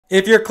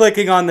If you're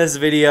clicking on this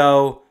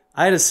video,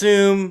 I'd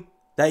assume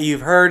that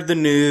you've heard the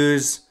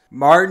news.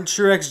 Martin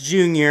Truex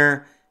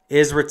Jr.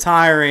 is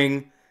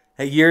retiring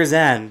at year's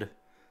end.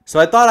 So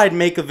I thought I'd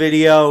make a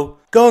video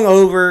going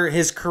over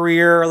his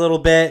career a little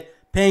bit,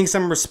 paying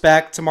some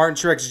respect to Martin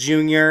Truex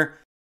Jr.,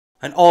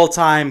 an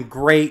all-time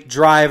great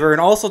driver,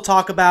 and also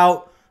talk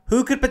about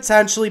who could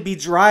potentially be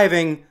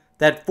driving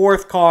that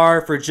fourth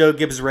car for Joe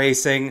Gibbs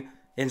Racing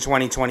in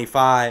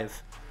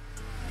 2025.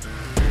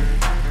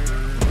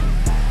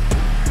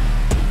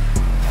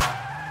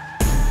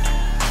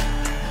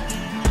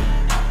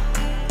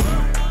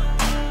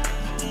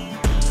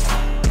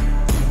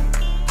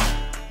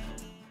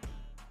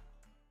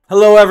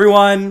 Hello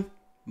everyone,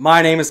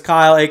 my name is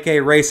Kyle, aka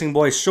Racing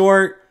Boy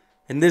Short,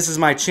 and this is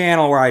my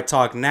channel where I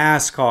talk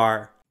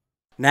NASCAR.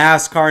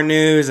 NASCAR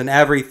news and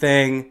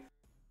everything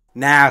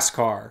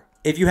NASCAR.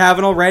 If you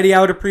haven't already, I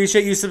would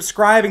appreciate you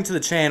subscribing to the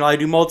channel. I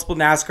do multiple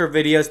NASCAR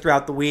videos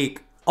throughout the week.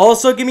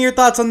 Also, give me your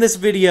thoughts on this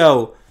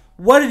video.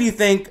 What did you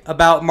think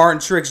about Martin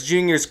Truex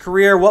Jr.'s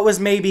career? What was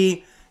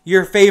maybe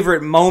your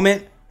favorite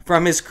moment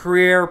from his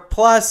career?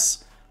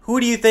 Plus, who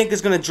do you think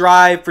is going to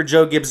drive for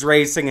Joe Gibbs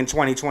Racing in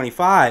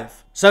 2025?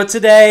 So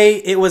today,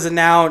 it was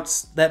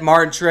announced that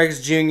Martin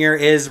Truex Jr.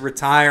 is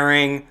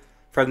retiring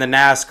from the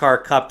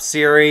NASCAR Cup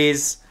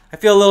Series. I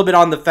feel a little bit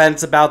on the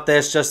fence about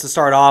this just to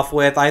start off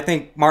with. I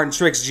think Martin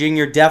Truex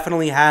Jr.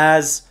 definitely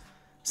has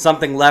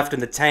something left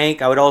in the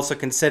tank. I would also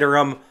consider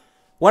him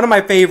one of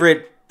my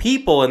favorite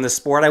people in the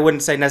sport. I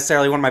wouldn't say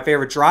necessarily one of my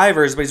favorite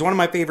drivers, but he's one of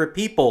my favorite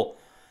people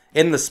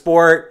in the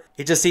sport.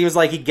 It just seems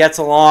like he gets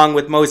along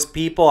with most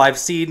people. I've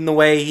seen the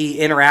way he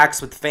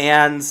interacts with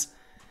fans.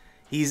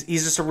 He's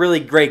just a really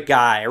great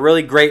guy, a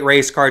really great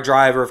race car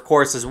driver, of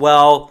course, as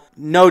well.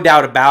 No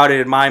doubt about it,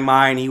 in my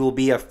mind, he will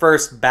be a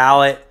first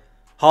ballot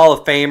Hall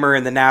of Famer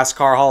in the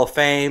NASCAR Hall of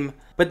Fame.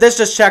 But this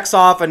just checks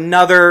off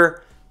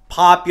another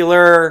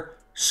popular,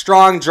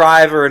 strong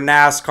driver in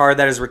NASCAR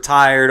that has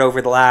retired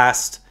over the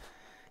last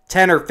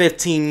 10 or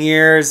 15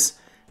 years.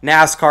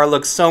 NASCAR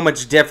looks so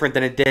much different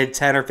than it did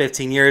 10 or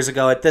 15 years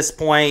ago. At this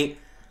point,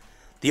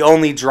 the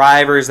only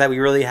drivers that we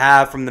really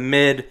have from the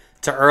mid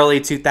to early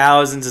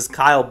 2000s is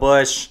Kyle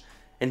Busch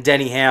and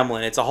Denny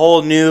Hamlin. It's a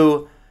whole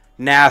new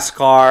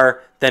NASCAR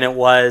than it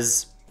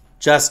was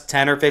just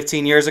 10 or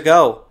 15 years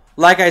ago.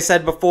 Like I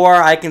said before,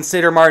 I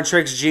consider Martin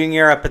Truex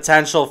Jr. a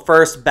potential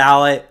first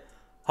ballot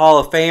Hall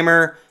of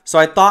Famer. So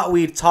I thought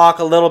we'd talk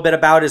a little bit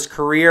about his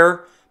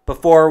career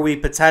before we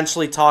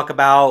potentially talk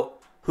about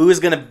who is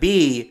going to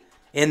be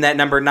in that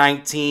number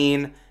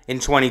 19 in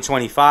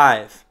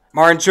 2025.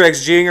 Martin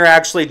Truex Jr.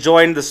 actually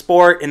joined the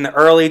sport in the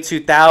early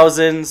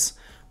 2000s.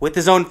 With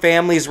his own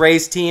family's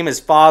race team, his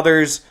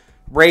father's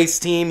race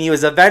team. He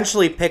was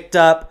eventually picked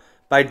up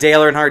by Dale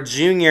Earnhardt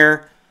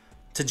Jr.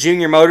 to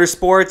Junior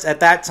Motorsports.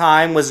 At that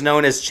time was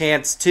known as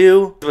Chance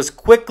 2. He was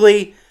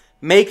quickly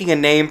making a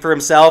name for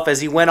himself as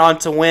he went on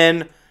to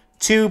win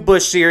 2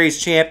 Busch Series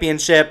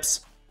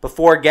championships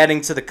before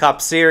getting to the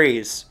Cup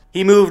Series.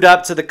 He moved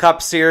up to the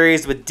Cup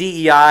Series with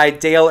DEI,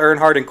 Dale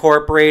Earnhardt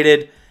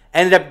Incorporated,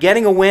 ended up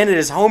getting a win at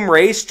his home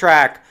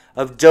racetrack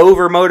of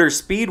Dover Motor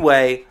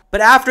Speedway. But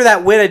after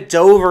that win at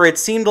Dover, it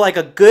seemed like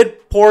a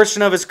good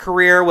portion of his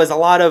career was a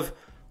lot of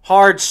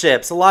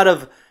hardships, a lot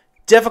of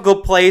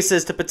difficult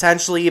places to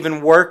potentially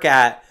even work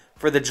at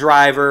for the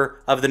driver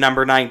of the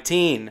number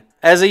 19.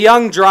 As a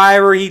young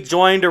driver, he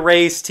joined a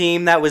race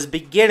team that was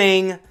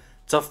beginning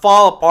to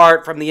fall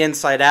apart from the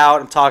inside out.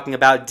 I'm talking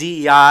about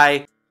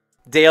DEI,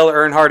 Dale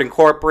Earnhardt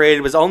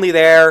Incorporated. Was only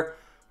there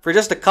for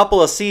just a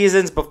couple of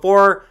seasons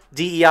before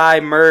DEI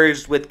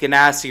merged with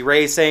Ganassi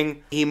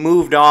Racing. He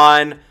moved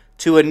on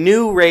to a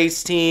new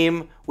race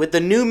team with a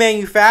new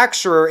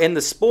manufacturer in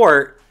the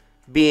sport,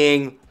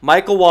 being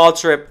Michael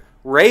Waltrip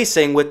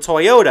Racing with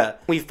Toyota.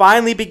 We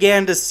finally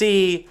began to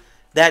see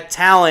that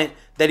talent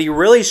that he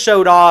really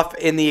showed off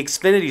in the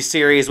Xfinity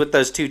Series with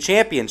those 2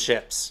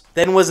 championships.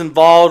 Then was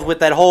involved with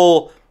that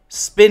whole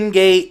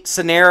Spingate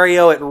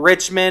scenario at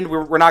Richmond.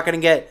 We're not going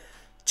to get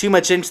too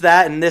much into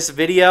that in this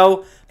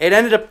video. It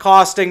ended up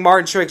costing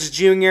Martin Truex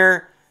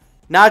Jr.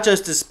 not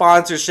just his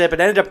sponsorship, it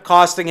ended up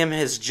costing him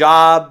his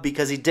job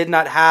because he did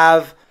not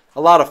have a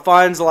lot of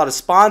funds, a lot of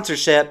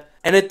sponsorship.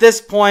 And at this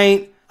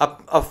point,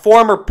 a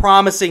former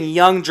promising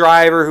young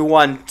driver who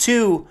won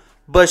 2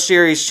 Busch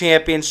Series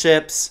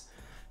championships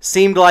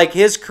seemed like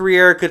his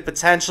career could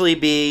potentially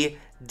be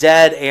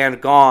dead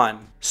and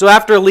gone. So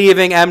after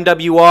leaving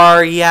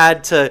MWR, he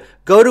had to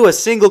go to a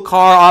single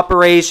car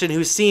operation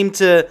who seemed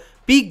to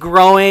be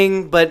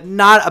growing, but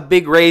not a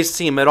big race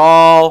team at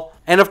all.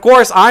 And of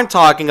course, I'm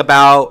talking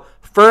about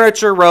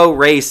Furniture Row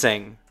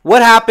Racing.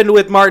 What happened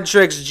with Martin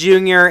Truex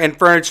Jr. and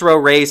Furniture Row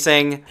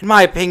Racing, in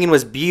my opinion,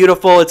 was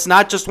beautiful. It's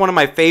not just one of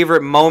my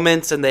favorite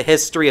moments in the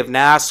history of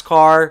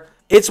NASCAR.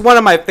 It's one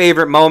of my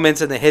favorite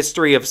moments in the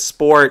history of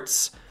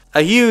sports.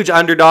 A huge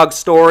underdog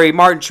story.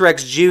 Martin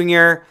Truex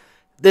Jr.,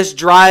 this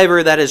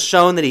driver that has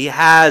shown that he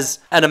has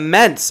an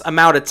immense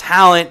amount of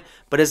talent,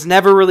 but has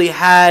never really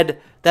had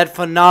that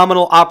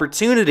phenomenal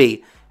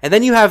opportunity. And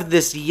then you have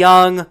this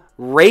young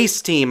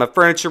race team of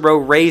Furniture Row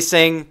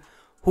Racing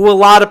who a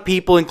lot of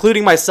people,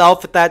 including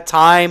myself at that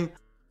time,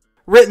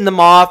 written them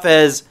off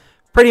as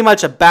pretty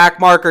much a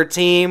backmarker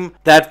team.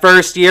 That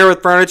first year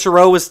with Furniture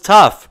Row was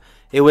tough.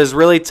 It was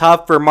really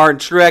tough for Martin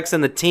Truex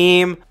and the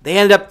team. They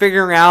ended up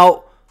figuring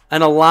out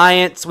an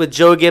alliance with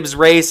Joe Gibbs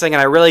Racing,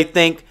 and I really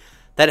think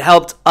that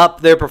helped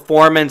up their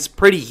performance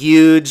pretty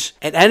huge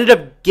and ended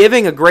up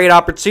giving a great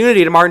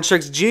opportunity to Martin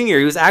Truex Jr.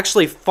 He was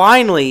actually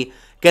finally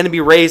going to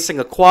be racing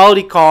a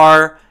quality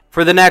car.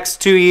 For the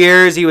next 2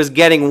 years, he was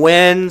getting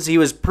wins. He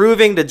was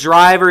proving to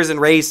drivers and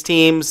race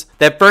teams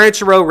that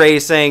Furniture Row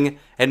Racing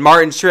and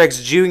Martin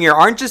Truex Jr.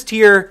 aren't just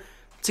here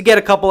to get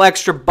a couple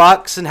extra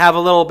bucks and have a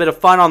little bit of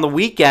fun on the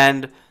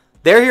weekend.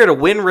 They're here to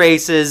win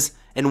races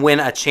and win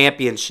a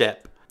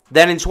championship.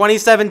 Then in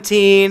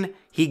 2017,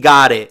 he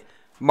got it.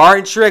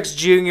 Martin Truex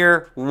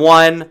Jr.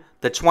 won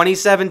the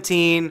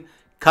 2017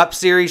 Cup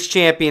Series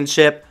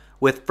Championship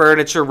with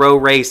Furniture Row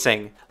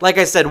Racing. Like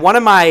I said, one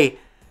of my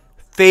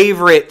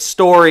favorite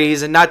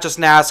stories, and not just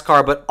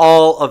NASCAR, but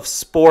all of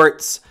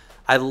sports.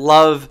 I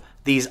love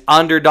these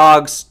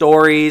underdog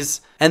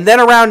stories. And then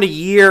around a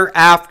year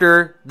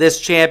after this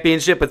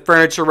championship with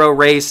Furniture Row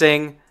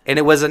Racing, and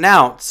it was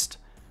announced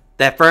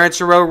that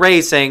Furniture Row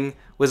Racing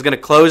was going to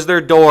close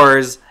their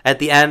doors at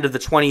the end of the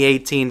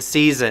 2018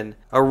 season.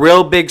 A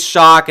real big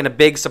shock and a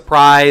big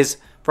surprise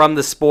from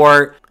the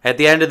sport. At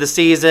the end of the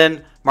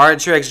season, Martin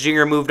Truex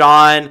Jr. moved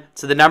on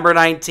to the number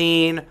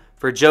 19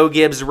 for Joe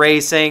Gibbs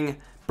Racing,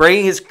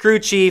 bringing his crew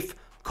chief,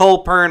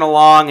 Cole Pearn,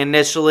 along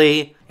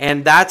initially.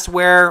 And that's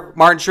where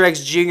Martin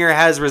Truex Jr.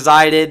 has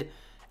resided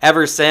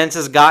ever since,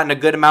 has gotten a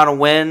good amount of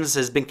wins,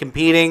 has been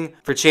competing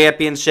for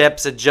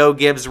championships at Joe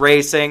Gibbs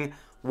Racing,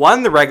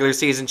 won the regular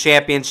season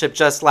championship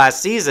just last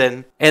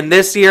season, and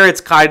this year it's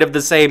kind of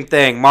the same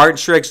thing. Martin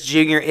Truex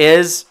Jr.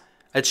 is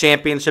a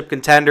championship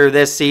contender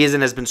this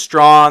season, has been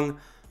strong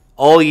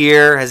all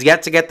year, has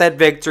yet to get that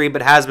victory,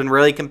 but has been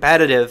really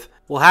competitive.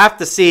 We'll have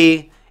to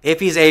see if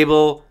he's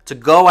able to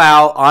go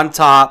out on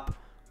top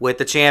with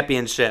the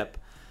championship.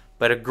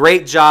 But a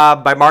great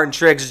job by Martin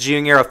Truex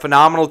Jr., a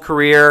phenomenal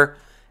career.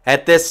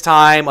 At this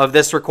time of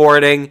this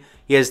recording,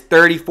 he has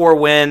 34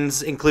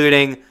 wins,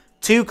 including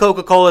 2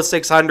 Coca-Cola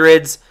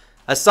 600s,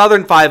 a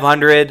Southern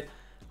 500.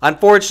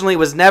 Unfortunately,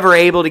 was never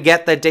able to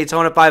get that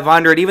Daytona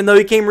 500, even though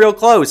he came real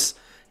close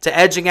to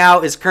edging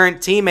out his current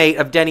teammate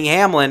of Denny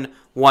Hamlin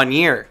 1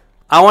 year.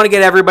 I want to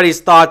get everybody's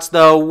thoughts,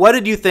 though. What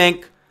did you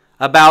think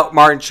about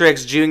Martin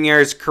Truex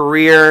Jr.'s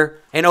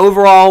career? And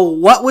overall,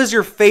 what was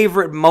your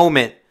favorite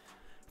moment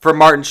for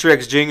Martin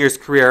Truex Jr.'s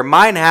career?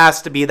 Mine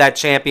has to be that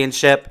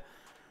championship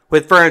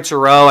with Furniture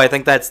Row. I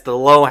think that's the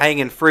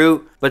low-hanging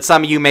fruit. But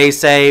some of you may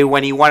say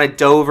when he won at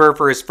Dover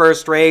for his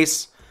first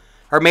race,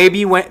 or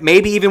maybe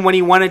even when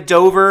he won at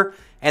Dover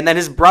and then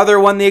his brother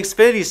won the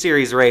Xfinity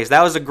Series race.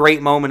 That was a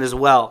great moment as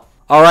well.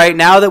 All right,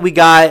 now that we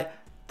got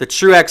the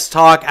Truex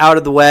talk out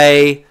of the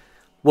way,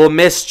 we'll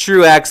miss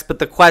Truex, but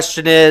the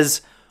question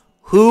is,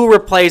 who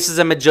replaces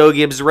him at Joe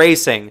Gibbs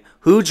Racing?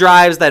 Who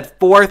drives that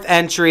 4th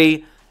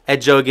entry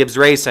at Joe Gibbs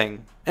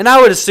Racing? And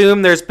I would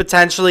assume there's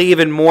potentially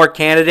even more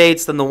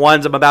candidates than the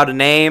ones I'm about to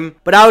name,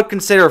 but I would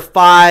consider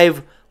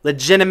 5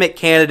 legitimate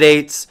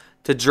candidates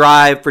to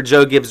drive for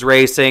Joe Gibbs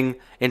Racing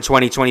in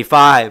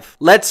 2025.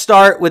 Let's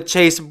start with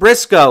Chase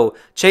Briscoe.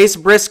 Chase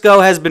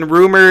Briscoe has been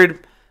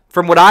rumored,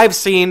 from what I've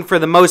seen for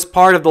the most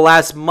part of the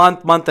last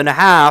month and a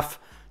half,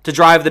 to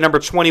drive the number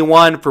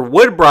 21 for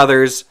Wood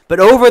Brothers. But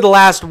over the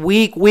last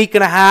week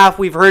and a half,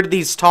 we've heard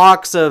these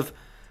talks of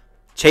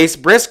Chase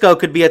Briscoe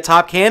could be a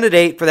top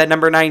candidate for that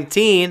number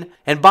 19.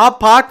 And Bob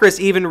Pockrass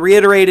even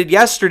reiterated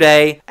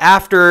yesterday,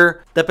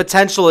 after the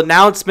potential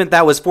announcement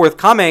that was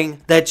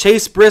forthcoming, that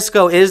Chase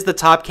Briscoe is the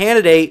top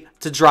candidate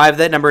to drive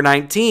that number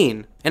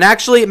 19. And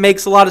actually, it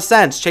makes a lot of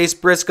sense. Chase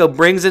Briscoe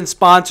brings in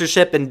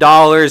sponsorship and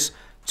dollars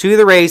to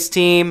the race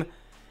team.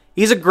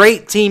 He's a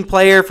great team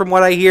player from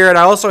what I hear. And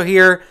I also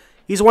hear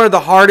he's one of the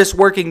hardest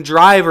working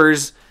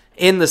drivers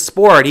in the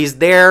sport. He's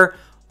there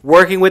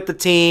working with the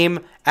team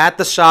at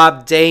the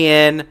shop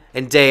day in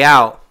and day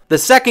out. The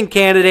second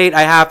candidate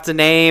I have to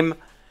name,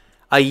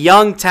 a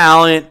young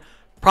talent,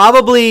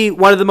 probably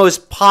one of the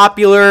most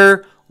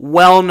popular,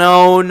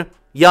 well-known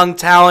young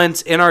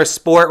talents in our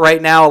sport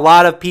right now. A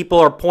lot of people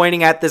are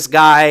pointing at this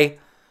guy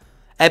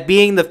at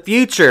being the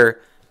future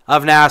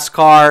of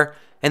NASCAR,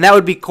 and that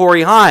would be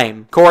Corey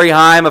Heim. Corey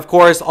Heim, of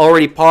course,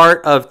 already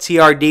part of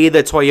TRD,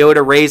 the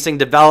Toyota Racing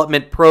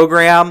Development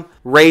Program,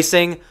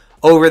 racing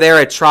over there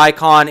at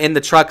Tricon in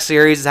the Truck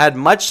Series, has had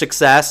much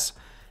success.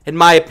 In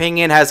my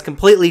opinion, has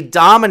completely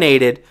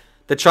dominated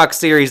the Truck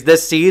Series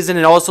this season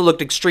and also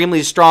looked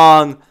extremely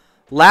strong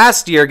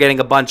last year, getting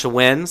a bunch of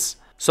wins.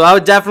 So I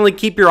would definitely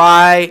keep your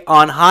eye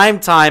on Heim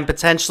Time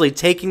potentially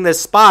taking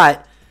this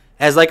spot,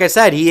 as like I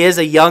said, he is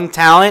a young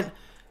talent,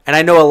 and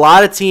I know a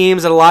lot of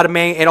teams and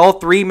all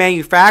 3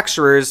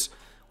 manufacturers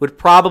would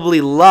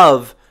probably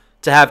love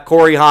to have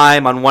Corey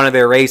Heim on one of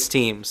their race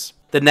teams.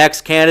 The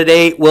next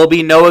candidate will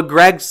be Noah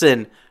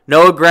Gragson.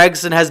 Noah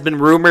Gragson has been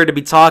rumored to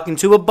be talking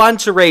to a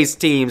bunch of race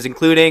teams,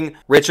 including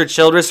Richard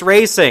Childress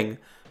Racing,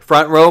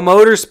 Front Row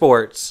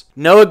Motorsports.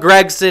 Noah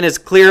Gragson is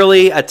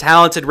clearly a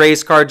talented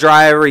race car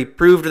driver. He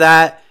proved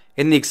that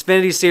in the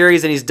Xfinity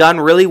Series, and he's done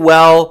really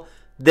well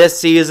this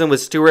season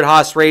with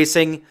Stewart-Haas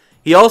Racing.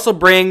 He also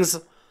brings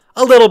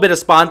a little bit of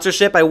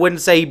sponsorship. I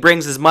wouldn't say he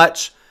brings as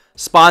much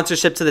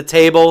sponsorship to the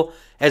table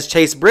as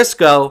Chase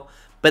Briscoe,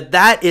 but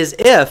that is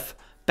if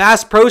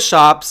Bass Pro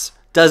Shops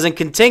doesn't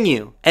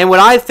continue. And what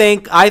I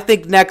think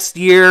next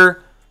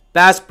year,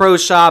 Bass Pro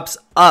Shops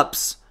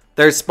ups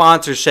their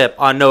sponsorship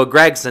on Noah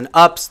Gragson,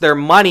 ups their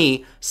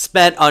money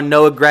spent on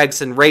Noah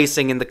Gragson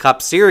racing in the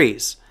Cup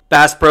Series.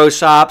 Bass Pro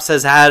Shops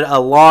has had a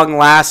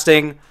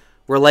long-lasting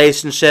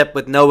relationship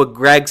with Noah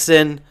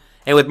Gragson,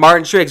 and with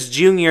Martin Truex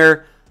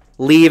Jr.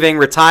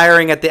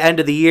 retiring at the end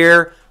of the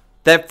year,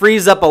 that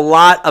frees up a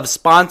lot of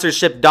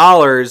sponsorship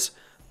dollars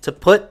to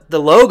put the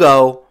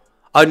logo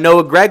on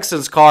Noah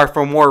Gragson's car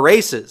for more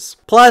races.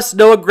 Plus,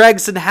 Noah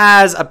Gragson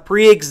has a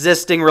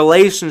pre-existing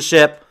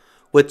relationship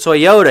with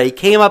Toyota. He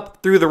came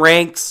up through the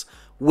ranks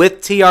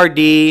with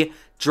TRD,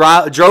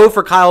 drove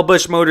for Kyle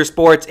Busch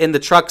Motorsports in the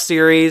Truck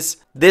Series.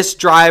 This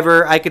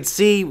driver I could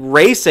see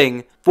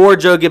racing for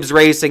Joe Gibbs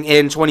Racing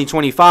in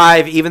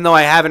 2025, even though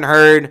I haven't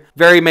heard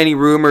very many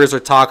rumors or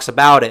talks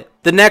about it.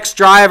 The next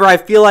driver I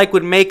feel like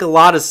would make a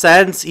lot of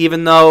sense,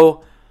 even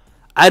though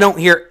I don't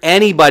hear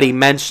anybody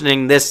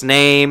mentioning this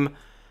name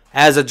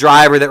as a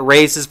driver that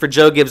races for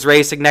Joe Gibbs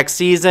Racing next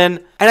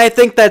season. And I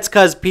think that's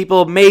because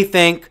people may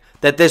think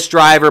that this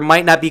driver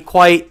might not be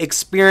quite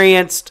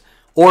experienced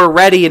or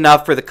ready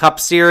enough for the Cup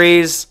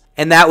Series,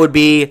 and that would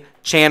be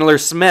Chandler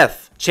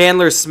Smith.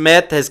 Chandler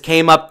Smith has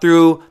came up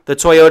through the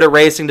Toyota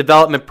Racing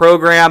Development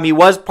Program. He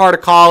was part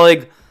of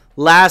Colleague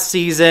last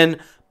season,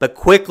 but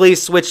quickly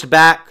switched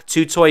back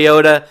to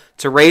Toyota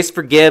to race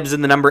for Gibbs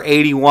in the number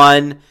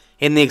 81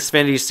 in the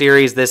Xfinity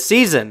Series this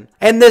season.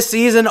 And this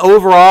season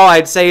overall,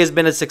 I'd say, has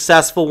been a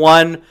successful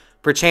one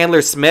for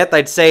Chandler Smith.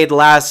 I'd say the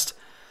last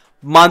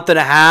month and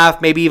a half,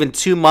 maybe even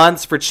 2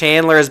 months for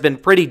Chandler has been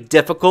pretty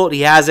difficult.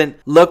 He hasn't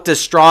looked as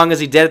strong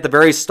as he did at the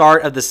very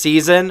start of the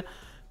season,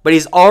 but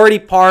he's already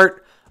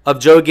part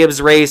of Joe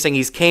Gibbs Racing.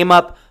 He's came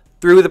up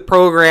through the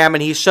program,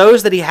 and he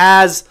shows that he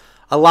has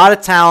a lot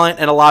of talent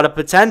and a lot of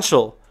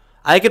potential.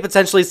 I could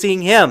potentially see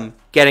him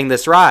getting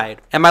this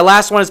ride. And my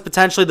last one is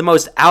potentially the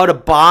most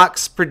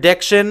out-of-box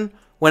prediction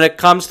when it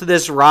comes to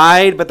this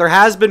ride, but there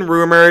has been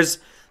rumors,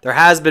 there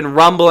has been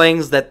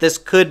rumblings that this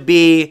could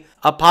be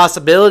a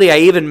possibility. I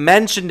even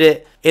mentioned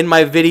it in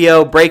my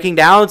video breaking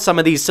down some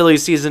of these silly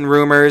season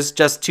rumors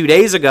just 2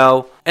 days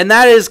ago, and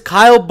that is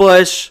Kyle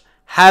Busch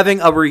having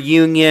a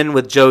reunion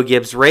with Joe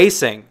Gibbs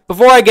Racing.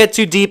 Before I get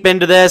too deep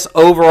into this,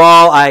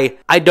 overall,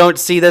 I don't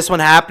see this one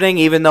happening,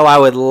 even though I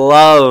would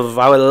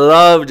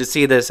love to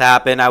see this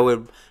happen. I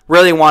would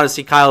really want to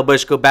see Kyle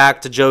Busch go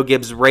back to Joe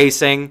Gibbs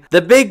Racing.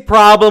 The big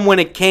problem when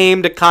it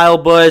came to Kyle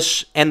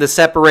Busch and the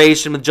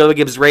separation with Joe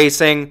Gibbs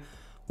Racing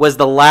was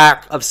the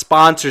lack of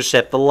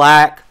sponsorship, the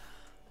lack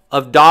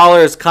of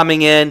dollars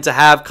coming in to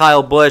have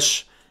Kyle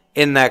Busch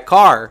in that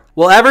car.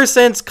 Well, ever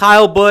since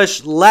Kyle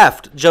Busch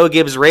left Joe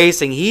Gibbs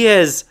Racing, he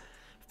has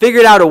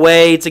figured out a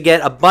way to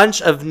get a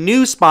bunch of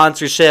new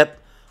sponsorship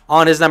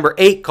on his number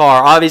 8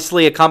 car.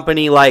 Obviously, a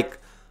company like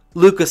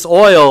Lucas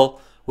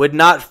Oil would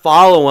not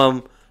follow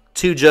him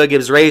to Joe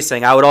Gibbs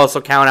Racing. I would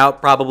also count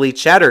out probably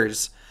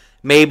Cheddar's,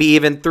 maybe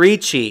even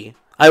 3Chi.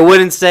 I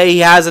wouldn't say he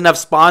has enough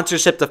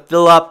sponsorship to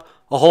fill up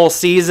a whole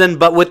season,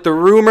 but with the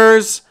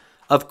rumors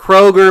of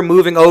Kroger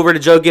moving over to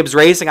Joe Gibbs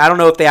Racing, I don't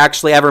know if they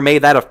actually ever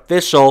made that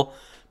official,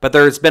 but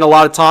there's been a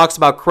lot of talks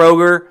about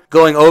Kroger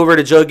going over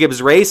to Joe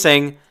Gibbs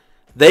Racing.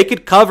 They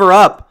could cover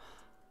up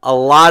a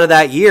lot of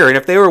that year, and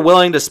if they were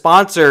willing to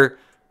sponsor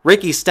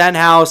Ricky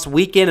Stenhouse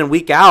week in and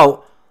week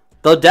out,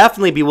 they'll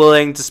definitely be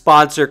willing to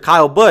sponsor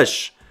Kyle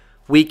Busch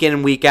week in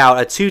and week out,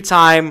 a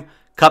 2-time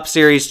Cup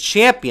Series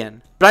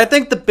champion. But I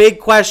think the big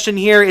question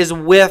here is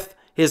with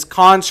his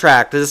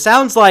contract. It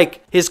sounds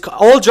like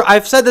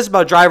I've said this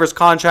about drivers'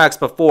 contracts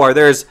before.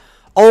 There's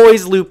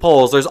always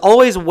loopholes. There's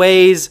always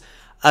ways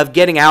of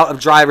getting out of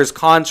drivers'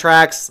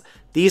 contracts.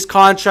 These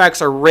contracts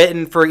are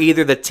written for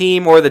either the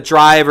team or the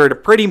driver to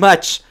pretty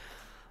much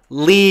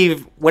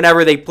leave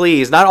whenever they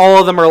please. Not all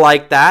of them are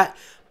like that,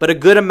 but a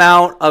good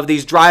amount of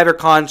these driver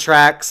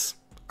contracts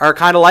are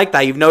kind of like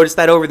that. You've noticed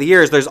that over the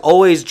years. There's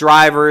always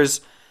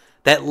drivers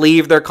that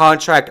leave their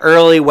contract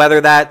early, whether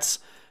that's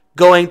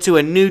going to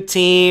a new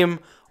team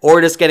or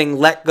just getting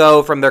let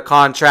go from their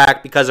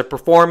contract because of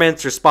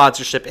performance or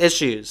sponsorship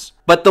issues.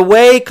 But the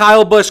way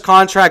Kyle Busch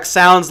contract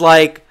sounds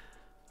like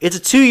it's a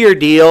 2-year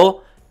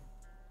deal.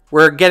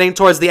 We're getting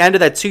towards the end of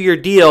that 2-year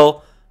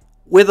deal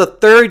with a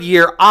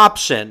 3rd-year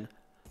option.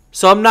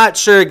 So I'm not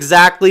sure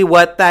exactly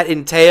what that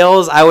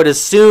entails. I would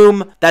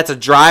assume that's a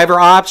driver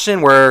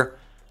option where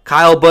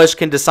Kyle Busch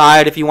can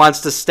decide if he wants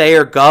to stay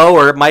or go,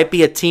 or it might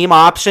be a team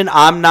option.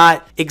 I'm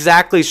not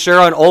exactly sure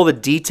on all the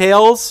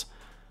details,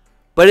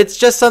 but it's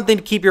just something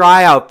to keep your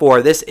eye out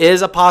for. This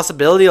is a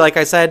possibility. Like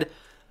I said,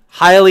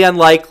 highly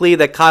unlikely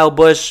that Kyle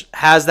Busch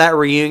has that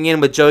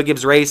reunion with Joe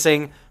Gibbs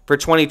Racing for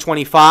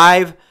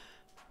 2025,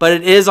 but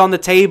it is on the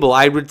table.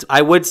 I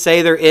would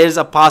say there is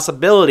a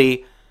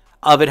possibility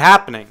of it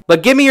happening.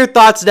 But give me your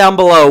thoughts down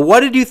below. What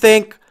did you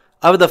think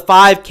of the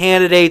 5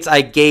 candidates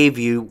I gave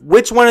you?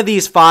 Which one of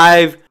these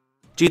 5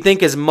 do you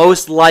think is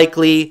most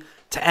likely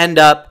to end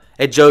up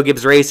at Joe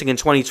Gibbs Racing in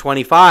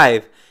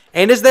 2025?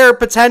 And is there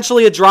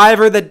potentially a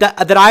driver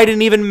that I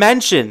didn't even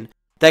mention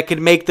that could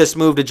make this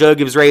move to Joe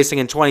Gibbs Racing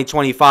in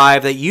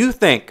 2025 that you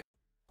think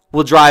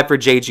will drive for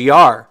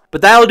JGR?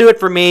 But that'll do it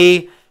for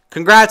me.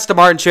 Congrats to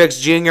Martin Truex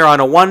Jr. on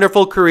a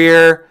wonderful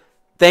career.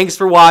 Thanks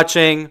for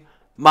watching.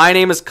 My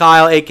name is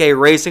Kyle, aka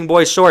Racing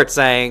Boy Short,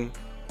 saying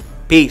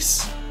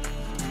peace.